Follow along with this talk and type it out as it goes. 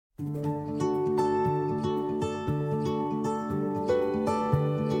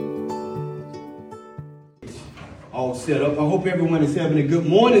All set up. I hope everyone is having a good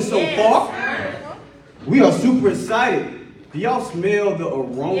morning so far. We are super excited. Do y'all smell the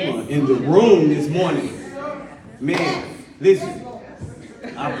aroma in the room this morning? Man, listen,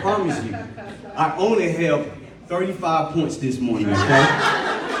 I promise you, I only have 35 points this morning, okay?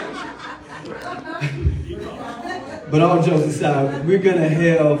 But all jokes aside, we're going to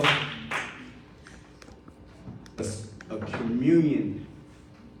have a communion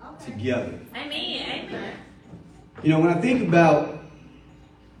together. Amen. You know, when I think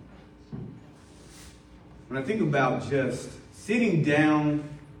about just sitting down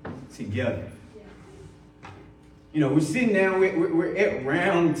together, you know, we're sitting down, we're at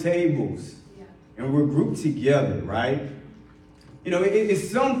round tables, and we're grouped together, right? You know,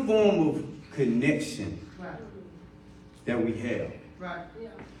 it's some form of connection that we have. Right.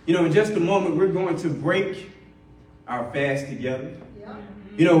 You know, in just a moment, we're going to break our fast together.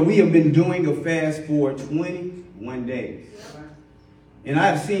 You know, we have been doing a fast for 21 days. And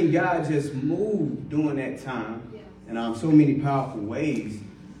I've seen God just move during that time, and so many powerful ways.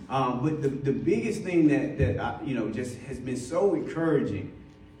 But the biggest thing that I, you know, just has been so encouraging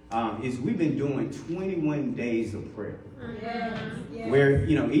is we've been doing 21 days of prayer. Where,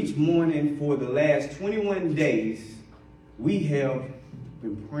 you know, each morning for the last 21 days, we have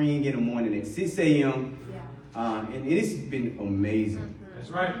been praying in the morning at 6 a.m. And it's been amazing.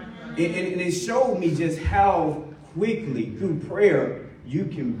 That's right. And it showed me just how quickly through prayer you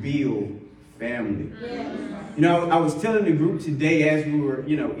can build family. You know, I was telling the group today as we were,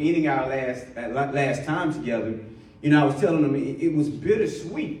 you know, eating our last time together, you know, I was telling them it was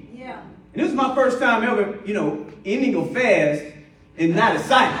bittersweet. And this was my first time ever, you know, ending a fast and not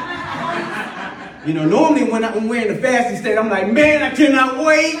excited. You know, normally when we're in the fasting state, I'm like, man, I cannot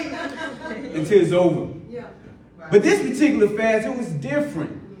wait until it's over. But this particular fast, it was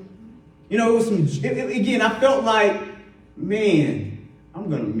different. You know, it was again, I felt like, man, I'm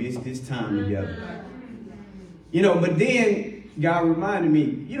going to miss this time together. You know, but then God reminded me,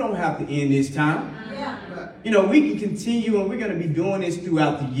 you don't have to end this time. You know, we can continue, and we're going to be doing this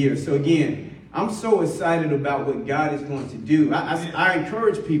throughout the year. So again, I'm so excited about what God is going to do. I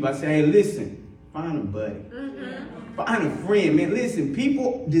encourage people. I say, hey, listen, find a buddy. Find a friend, man. Listen,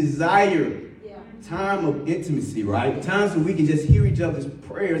 people desire time of intimacy, right? Times when we can just hear each other's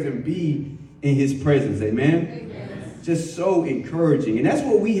prayers and be in his presence. Amen? Just so encouraging. And that's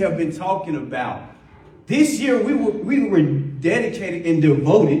what we have been talking about. This year, we were dedicated and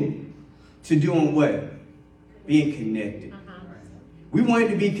devoted to doing what? Being connected. We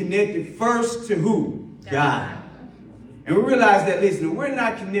wanted to be connected first to who? God. And we realized that, listen, if we're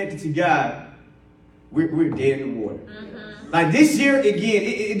not connected to God, we're dead in the water. Like this year, again,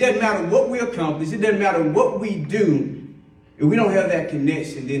 it doesn't matter what we accomplish. It doesn't matter what we do. If we don't have that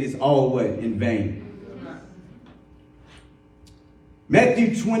connection, then it's all what? In vain.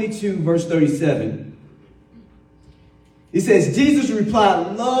 Matthew 22, verse 37. It says, Jesus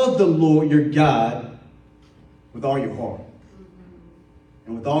replied, love the Lord your God with all your heart,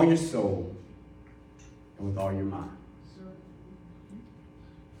 and with all your soul, and with all your mind.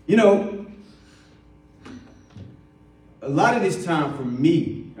 You know, a lot of this time for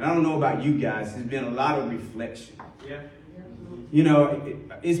me, and I don't know about you guys, there's been a lot of reflection. You know,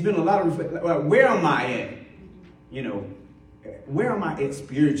 it's been a lot of reflection. Well, where am I at? You know, where am I at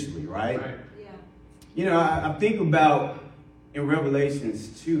spiritually, right? You know, I think about in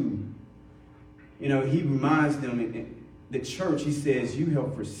Revelations 2, you know, he reminds them in the church, he says, you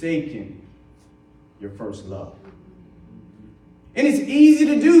have forsaken your first love. And it's easy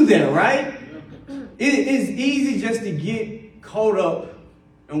to do that, right? It is easy just to get caught up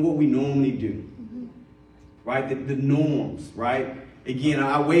in what we normally do, right? The norms, right? Again,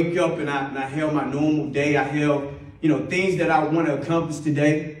 I wake up and I have my normal day. I have, you know, things that I want to accomplish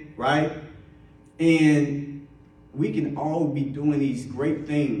today, right? And we can all be doing these great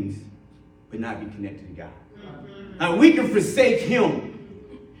things, but not be connected to God. Now, we can forsake him.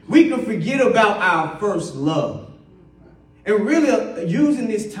 We can forget about our first love. And really using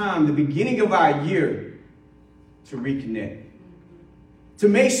this time, the beginning of our year, to reconnect. To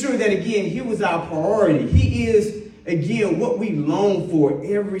make sure that, again, he was our priority. He is, again, what we long for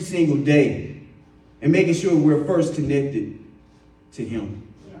every single day. And making sure we're first connected to him.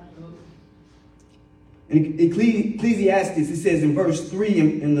 In Ecclesiastes, it says in verse 3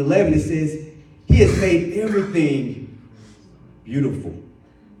 and 11, it says, he has made everything beautiful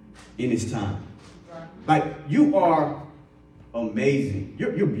in his time. Like, you are amazing.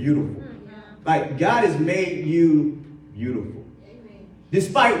 You're beautiful. Like, God has made you beautiful.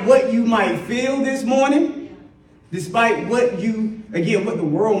 Despite what you might feel this morning, despite what the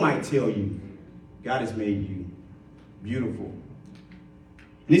world might tell you, God has made you beautiful.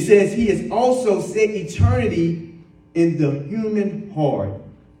 And he says he has also set eternity in the human heart,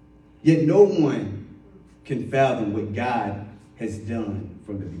 yet no one can fathom what God has done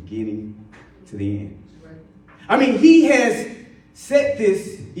from the beginning to the end. I mean, he has set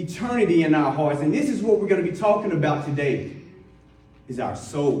this eternity in our hearts, and this is what we're going to be talking about today, is our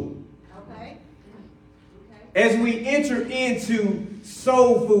soul. Okay. As we enter into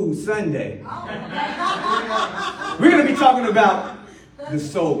Soul Food Sunday, we're going to be talking about the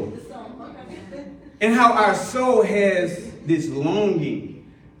soul and how our soul has this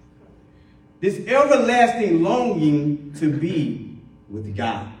longing, this everlasting longing to be with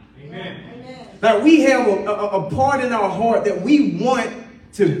God. Amen. That we have a part in our heart that we want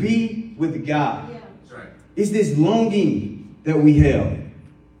to be with God. Yeah. That's right. It's this longing that we have.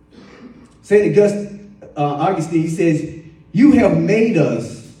 St. Augustine, he says, you have made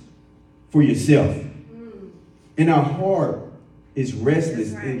us for yourself. And our heart is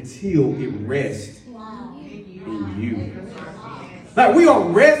restless until it rests in you. Like we are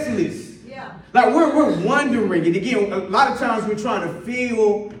restless. Like we're wondering, and again, a lot of times we're trying to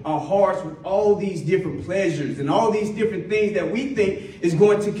fill our hearts with all these different pleasures and all these different things that we think is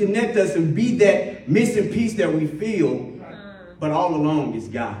going to connect us and be that missing piece that we feel, but all along is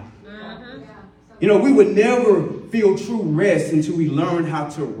God. You know, we would never feel true rest until we learn how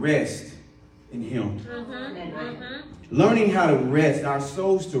to rest in Him. Learning how to rest, our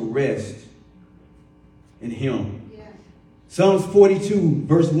souls to rest in Him. Psalms 42,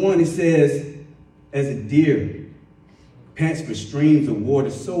 verse 1, it says, as a deer pants for streams of water,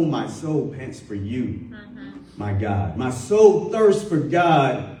 so my soul pants for you, my God. My soul thirsts for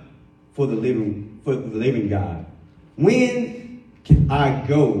God, for the living God. When can I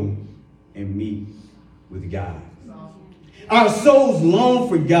go and meet with God? Our souls long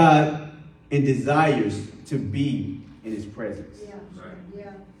for God and desires to be in His presence.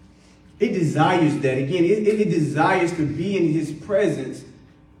 It desires that. Again, it desires to be in His presence.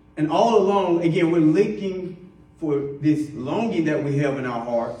 And all along, again, we're looking for this longing that we have in our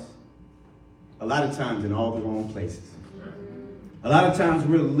hearts, a lot of times in all the wrong places. A lot of times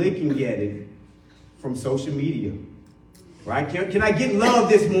we're looking at it from social media. Right? Can I get love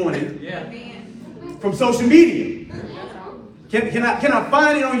this morning? Yeah. From social media? Can I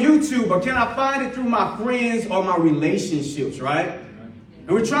find it on YouTube, or can I find it through my friends or my relationships, right? And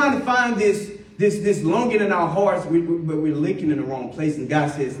we're trying to find this longing in our hearts, but we're looking in the wrong place. And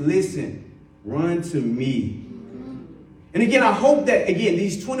God says, listen, run to me. And again, I hope that, again,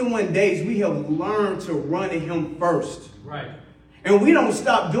 these 21 days, we have learned to run to Him first. Right. And we don't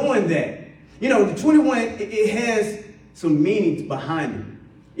stop doing that. You know, the 21, it has some meaning behind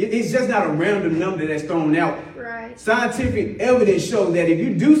it. It's just not a random number that's thrown out. Right. Scientific evidence shows that if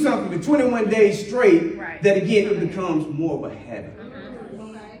you do something for 21 days straight, that again, it becomes more of a habit.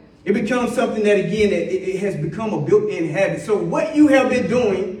 It becomes something that, again, it has become a built-in habit. So what you have been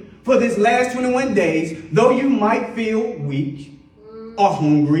doing for this last 21 days, though you might feel weak or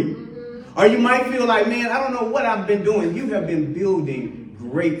hungry, or you might feel like, man, I don't know what I've been doing, you have been building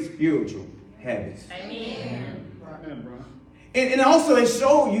great spiritual habits. Amen. And also it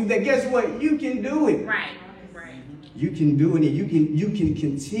showed you that, guess what? You can do it. Right. You can do it. You can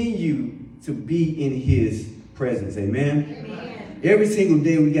continue to be in His presence. Amen. Every single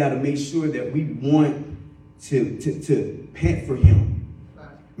day we got to make sure that we want to pant for Him.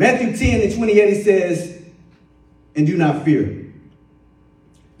 Matthew 10:28, it says, and do not fear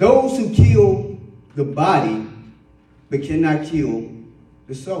those who kill the body but cannot kill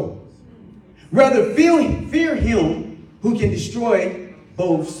the soul. Rather fear Him who can destroy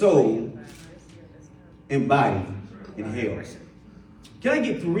both soul and body in hell. Can I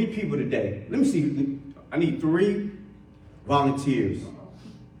get 3 people today? Let me see. I need 3 volunteers.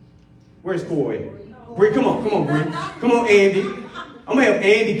 Where's Corey? Bree, come on, Bree. Come on, Andy. I'm going to have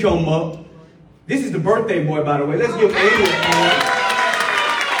Andy come up. This is the birthday boy, by the way. Let's give Andy a hand.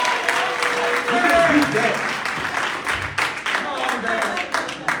 Look at that.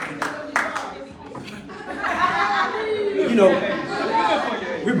 You know,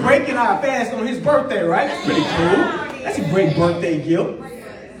 we're breaking our fast on his birthday, right? That's pretty cool. That's a great birthday gift.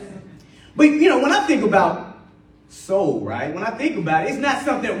 But, you know, when I think about soul, right? When I think about it, it's not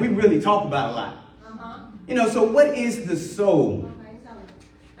something that we really talk about a lot. You know, so what is the soul?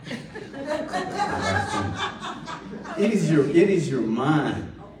 It is your mind.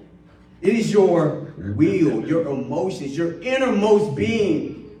 It is your will, your emotions, your innermost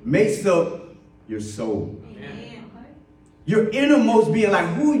being makes up your soul. Your innermost being, like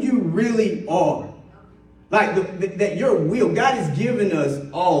who you really are. Like that your will. God has given us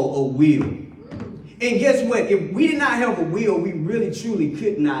all a will. And guess what? If we did not have a will, we really truly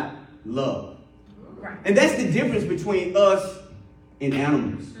could not love. And that's the difference between us and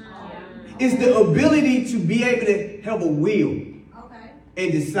animals. It's the ability to be able to have a will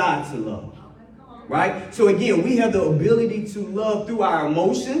and decide to love. Right? So again, we have the ability to love through our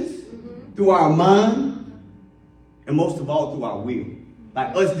emotions, through our mind, and most of all through our will.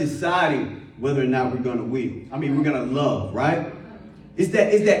 Like us deciding whether or not we're going to we're going to love, right? It's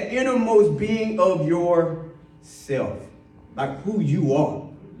that innermost being of yourself. Like who you are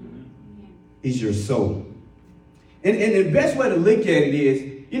is your soul. And the best way to look at it is,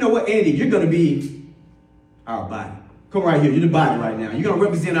 you know what, Andy, you're going to be our body. Come right here. You're the body right now. You're going to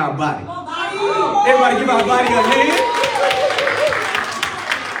represent our body. Everybody give our body a hand.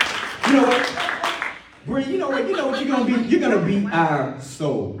 You know what? Bree, you know what you're going to be? You're going to be our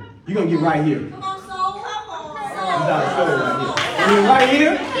soul. You're going to get right here. Come on, soul. Come on. It's our soul right here. And then right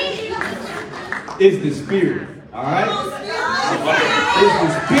here is the spirit. All right? It's the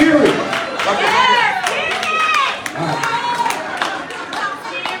spirit. All right.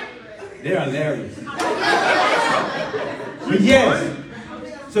 They're hilarious. But yes.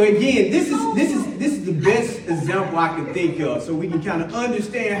 So again, this is the best example I can think of, so we can kind of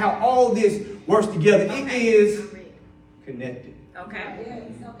understand how all this works together. It is connected. Okay.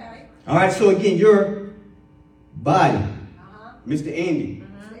 All right. So again, your body, Mr. Andy,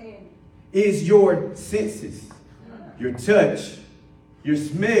 is your senses, your touch, your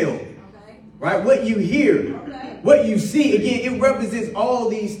smell, right? What you hear, what you see. Again, it represents all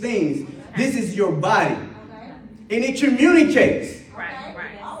these things. This is your body, and it communicates.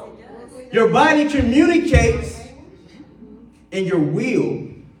 Your body communicates, and your will,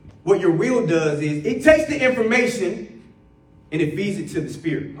 what your will does is it takes the information and it feeds it to the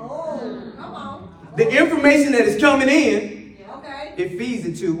spirit. Oh, come on. The information that is coming in, it feeds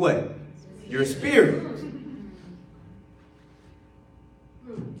it to what? Your spirit.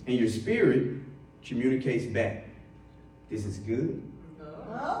 And your spirit communicates back. This is good.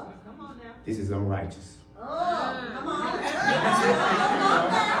 Oh, come on now. This is unrighteous. Oh, come on.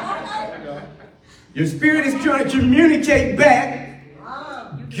 Your spirit is trying to communicate back.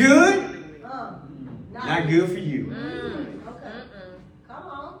 Good, not good for you. Come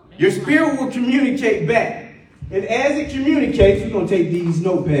on. Your spirit will communicate back. And as it communicates, we're going to take these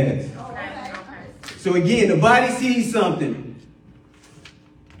notepads. So again, the body sees something.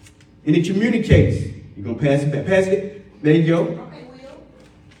 And it communicates. You're going to pass it back. Pass it. There you go. Okay,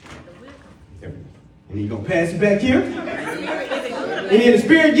 Will. And then you're going to pass it back here. And then the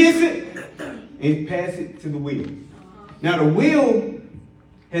spirit gets it. And pass it to the wheel. Now the wheel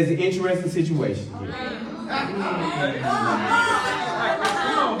has an interesting situation here. Come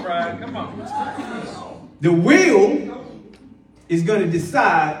on, Brian. Come on. The wheel is going to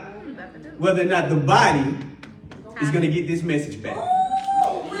decide whether or not the body is going to get this message back.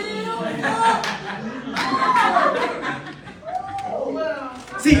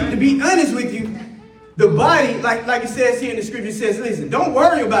 See, to be honest with you, the body, like it says here in the scripture, it says, listen, don't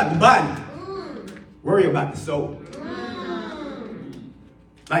worry about the body. Worry about the soul.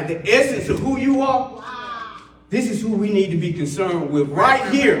 Like the essence of who you are, this is who we need to be concerned with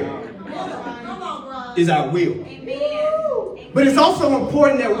right here is our will. But it's also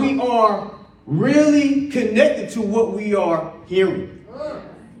important that we are really connected to what we are hearing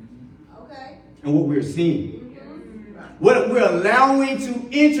and what we're seeing. What we're allowing to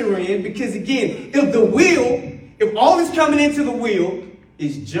enter in, because again, if all that's coming into the wheel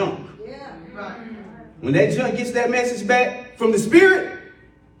is junk, when that junk gets that message back from the spirit,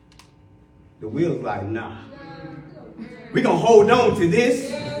 the wheel's like, nah. We're going to hold on to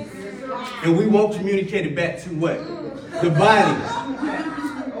this, and we won't communicate it back to what? The body.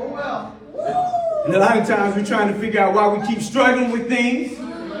 And a lot of times we're trying to figure out why we keep struggling with things.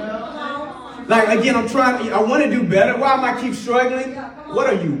 Like, again, I want to do better. Why am I keep struggling? What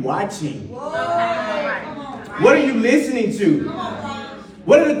are you watching? What are you listening to?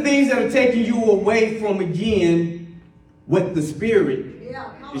 What are the things that are taking you away from, again, what the Spirit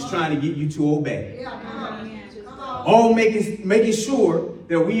is trying to get you to obey? All making sure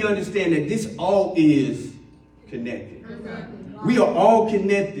that we understand that this all is connected. We are all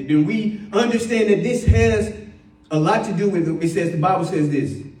connected, and we understand that this has a lot to do with it. It says, the Bible says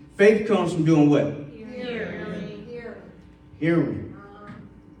this: faith comes from doing what? Hearing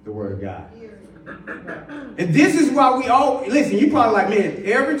the word of God. And this is why we all, listen, you probably like, man,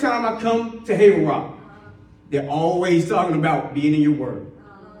 every time I come to Haven Rock, they're always talking about being in your word.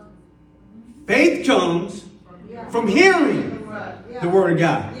 Faith comes from hearing the word of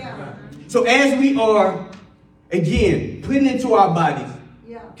God. So as we are, again, putting into our bodies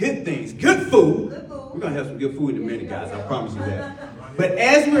good things, good food. We're going to have some good food in a minute, guys. I promise you that. But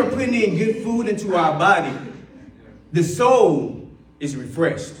as we're putting in good food into our body, the soul is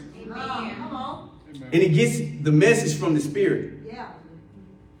refreshed. And it gets the message from the Spirit.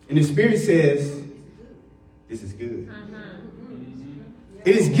 And the Spirit says, this is good.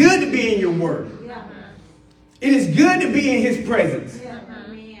 It is good to be in your word. It is good to be in his presence.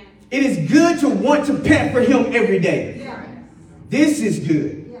 It is good to want to pant for him every day. This is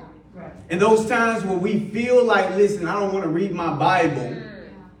good. And those times where we feel like, listen, I don't want to read my Bible,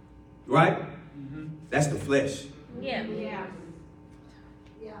 right? That's the flesh.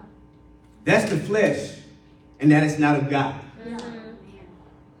 That's the flesh. And that is not of God.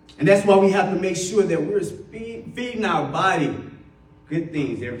 And that's why we have to make sure that we're feeding our body good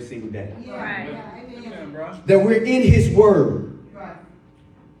things every single day. That we're in his word.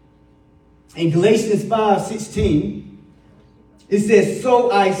 In Galatians 5:16, it says,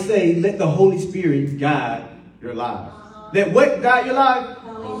 so I say, let the Holy Spirit guide your lives. Let what guide your life?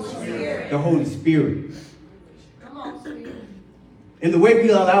 The Holy Spirit. Come on, Spirit. And the way we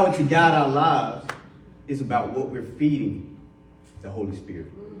allow it to guide our lives is about what we're feeding the Holy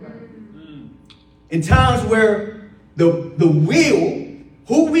Spirit. In times where the will,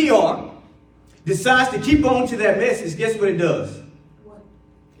 who we are, decides to keep on to that message, guess what it does?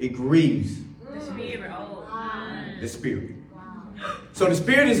 It grieves the Spirit. So the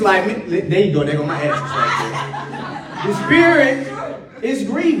Spirit is like, there you go, there go my ashes right there. The Spirit is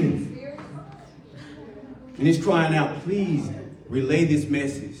grieving. And it's crying out, please relay this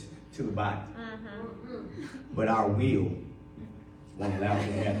message to the body. But our will won't allow it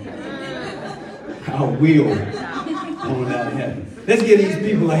to happen. Our will won't allow it to happen. Let's give these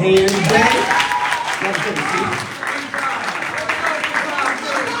people a hand today.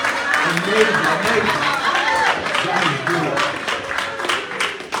 Amazing. God is good.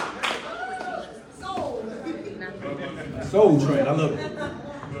 Soul train, I love it.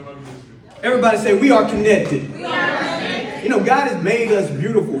 Everybody say, we are connected. You know, God has made us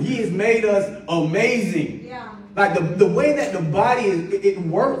beautiful. He has made us amazing. Like the way that the body it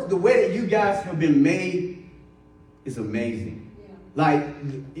works, the way that you guys have been made is amazing. Like,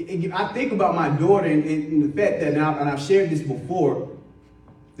 I think about my daughter and the fact that now, and I've shared this before,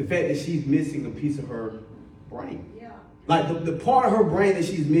 the fact that she's missing a piece of her brain. Like the part of her brain that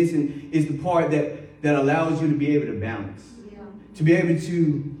she's missing is the part that allows you to be able to balance, to be able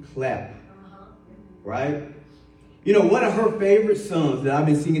to clap, right? You know, one of her favorite songs that I've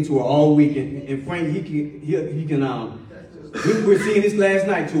been singing to her all week, and Frank, he can we were singing this last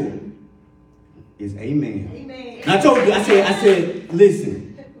night to her, is Amen. Amen. And I told you, I said,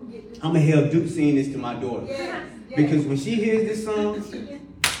 listen, I'm going to have Duke sing this to my daughter. Because when she hears this song,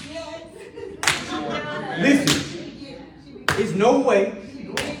 listen, there's no way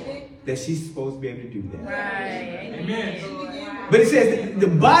that she's supposed to be able to do that. Right. Amen. But it says the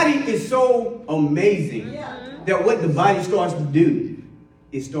body is so amazing that what the body starts to do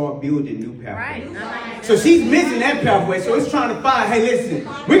is start building new pathways. Right. So she's missing that pathway, so it's trying to find, hey, listen,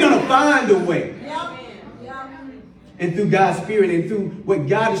 we're going to find a way. And through God's Spirit and through what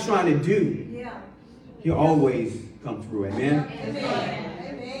God is trying to do, He'll always come through. Amen?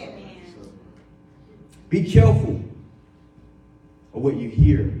 Amen. Be careful of what you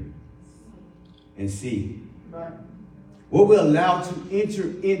hear and see. What we're allowed to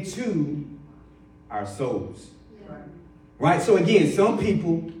enter into our souls. Right? So again, some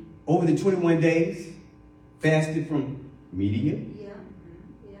people over the 21 days fasted from media.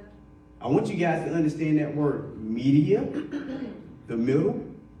 I want you guys to understand that word. Media. The middle.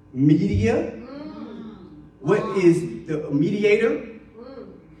 Media. What is the mediator?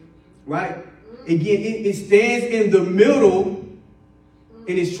 Right? Again, it stands in the middle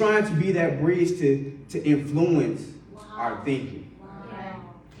and it's trying to be that bridge to influence our thinking.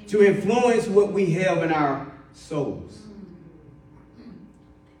 To influence what we have in our souls.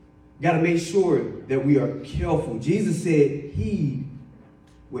 Got to make sure that we are careful. Jesus said, heed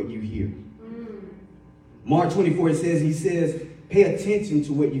what you hear. Mark 24, he says, pay attention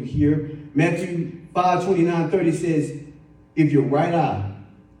to what you hear. Matthew 5:29-30 says, if your right eye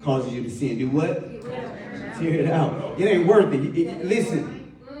causes you to sin, do what? Tear it out. It ain't worth it.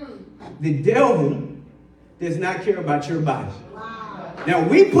 Listen, the devil does not care about your body. Now,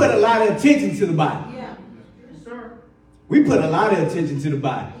 we put a lot of attention to the body. We put a lot of attention to the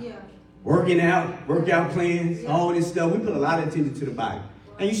body. Working out, workout plans, all this stuff. We put a lot of attention to the body.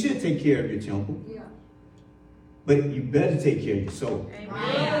 And you should take care of your temple. But you better take care of your soul.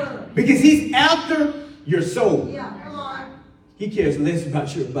 Amen. Because he's after your soul. Yeah, come on. He cares less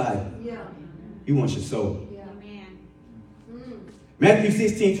about your body. Yeah. He wants your soul. Yeah. Amen. Matthew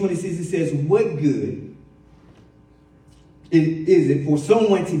 16:26, it says, what good is it for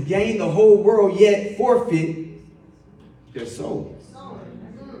someone to gain the whole world yet forfeit their soul?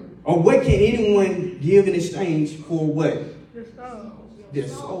 Or what can anyone give in exchange for what? Their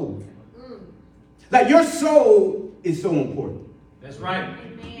soul. Like your soul is so important. That's right.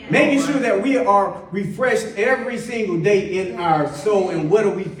 Amen. Making sure that we are refreshed every single day in our soul. And what are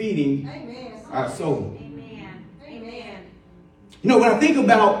we feeding Amen. our soul? Amen. Amen. You know, when I think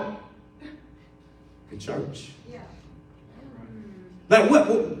about the church, Yeah. like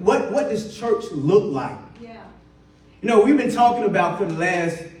what does church look like? Yeah. You know, we've been talking about for the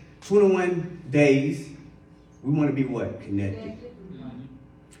last 21 days, we want to be what? Connected.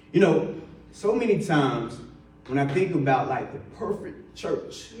 You know, so many times when I think about like the perfect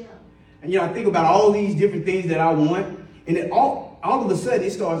church, Yeah. and you know, I think about all these different things that I want, and it all of a sudden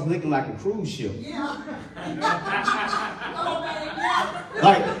it starts looking like a cruise ship. Yeah. Oh, man. Yeah.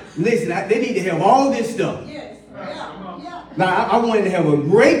 Like, listen, they need to have all this stuff. Yes. Yeah. Yeah. Now, I wanted to have a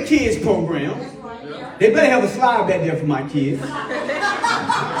great kids program. That's right. Yeah. They better have a slide back there for my kids.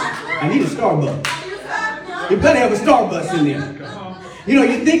 I need a Starbucks. They better have a Starbucks in there. You know,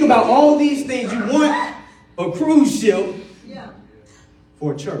 you think about all these things. You want a cruise ship Yeah.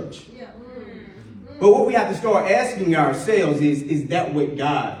 for a church. Yeah. But what we have to start asking ourselves is that what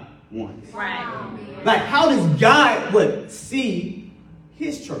God wants? Right. Like, how does God see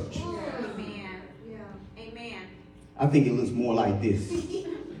his church? Amen. Yeah. Amen. I think it looks more like this.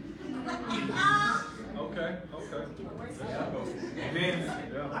 Okay. Amen.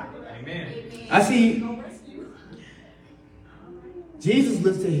 Yeah. Amen. I see Jesus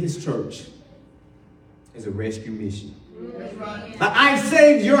looks at his church as a rescue mission. Like, I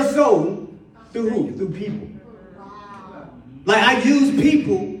saved your soul through who? Through people. Like, I use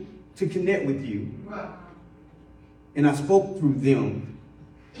people to connect with you. And I spoke through them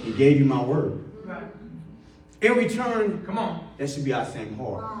and gave you my word. In return, Come on. that should be our same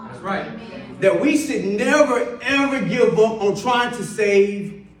heart. That's right. That we should never, ever give up on trying to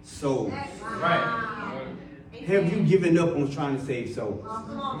save souls. Right. Have you given up on trying to save souls?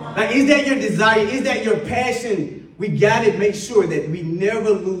 Like, is that your desire? Is that your passion? We got to make sure that we never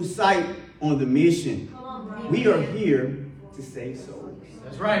lose sight on the mission. We are here to save souls.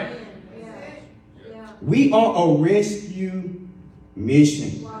 That's right. We are a rescue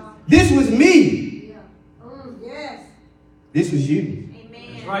mission. This was me. Yes. This was you. That's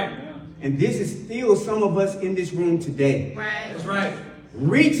Amen. right. And this is still some of us in this room today. Right. That's right.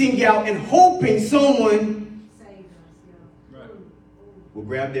 Reaching out and hoping someone Save us. Right. will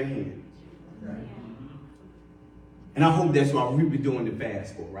grab their hand. And I hope that's what we've been doing the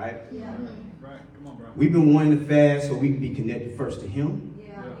fast for, right? Yeah. Right. Come on, bro. We've been wanting to fast so we can be connected first to him,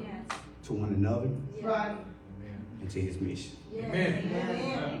 Yeah. Yes. to one another, Right. and to his mission. Amen.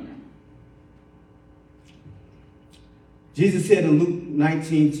 Amen. Jesus said in Luke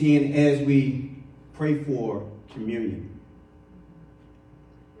 19:10, as we pray for communion,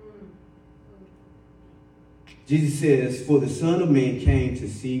 Jesus says, for the Son of Man came to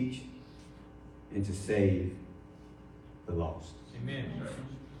seek and to save the lost. Amen.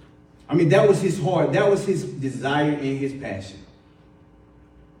 I mean, that was his heart. That was his desire and his passion.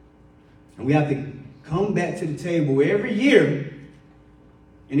 And we have to come back to the table every year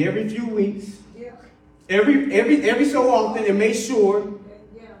and every few weeks, Yeah. every so often, and make sure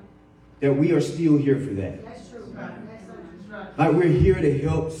Yeah. that we are still here for that. That's true. That's right. Like, we're here to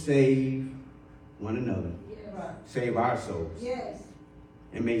help save one another, Yes. save our souls, Yes.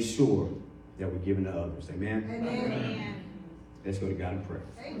 and make sure that we're giving to others. Amen? Amen. Amen. Let's go to God in prayer.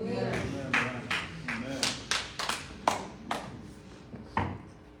 Amen.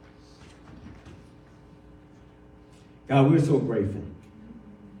 God, we're so grateful.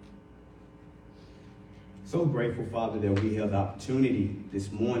 So grateful, Father, that we have the opportunity this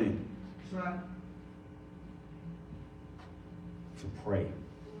morning to pray,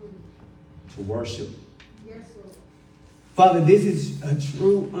 to worship. Yes, Lord. Father, this is a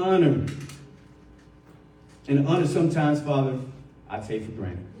true honor. And honor sometimes, Father, I take for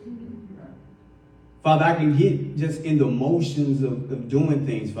granted. Father, I can get just in the motions of doing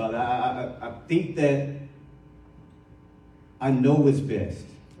things, Father. I think that I know what's best.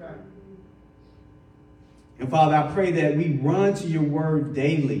 And Father, I pray that we run to your word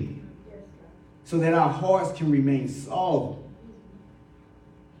daily so that our hearts can remain soft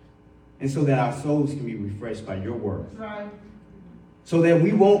and so that our souls can be refreshed by your word. So that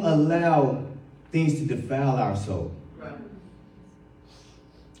we won't allow things to defile our soul,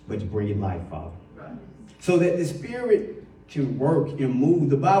 but to bring it life, Father. so that the Spirit can work and move.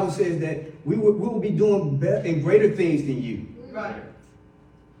 The Bible says that we will be doing better and greater things than you Right.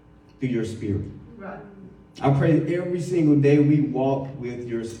 through your Spirit. Right. I pray that every single day we walk with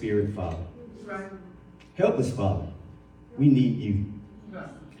your Spirit, Father. Right. Help us, Father. We need you. Right.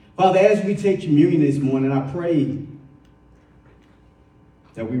 Father, as we take communion this morning, I pray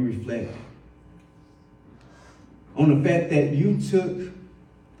that we reflect on the fact that you took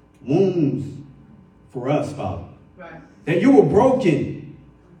wounds for us, Father. Right. That you were broken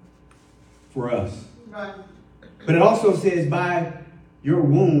for us. Right. But it also says, by your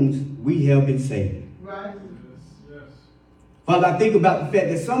wounds, we have been saved. Right. Yes, yes. Father, I think about the fact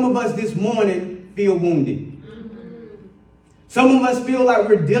that some of us this morning feel wounded. Some of us feel like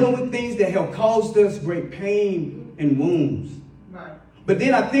we're dealing with things that have caused us great pain and wounds. Right. But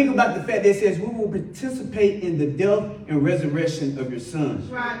then I think about the fact that it says we will participate in the death and resurrection of your Son.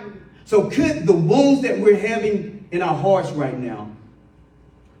 Right. So could the wounds that we're having in our hearts right now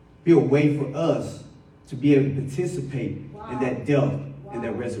be a way for us to be able to participate in that death and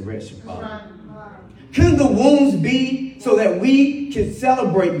that resurrection, Father? Right. Could the wounds be so that we can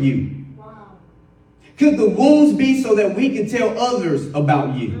celebrate you? Wow. Could the wounds be so that we can tell others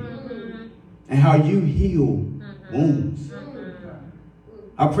about you and how you heal wounds?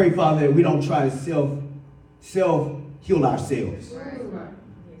 I pray, Father, that we don't try to self-heal ourselves, Right.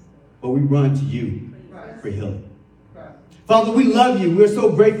 but we run to you Right. for healing. Right. Father, we love you. We're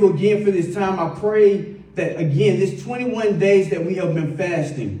so grateful again for this time. I pray that, again, this 21 days that we have been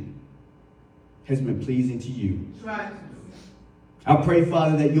fasting has been pleasing to you. Right. I pray,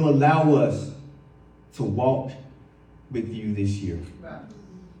 Father, that you allow us to walk with you this year. Right.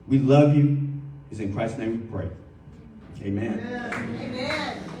 We love you. It's in Christ's name we pray. Amen. Amen.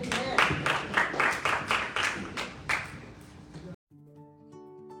 Amen. Amen.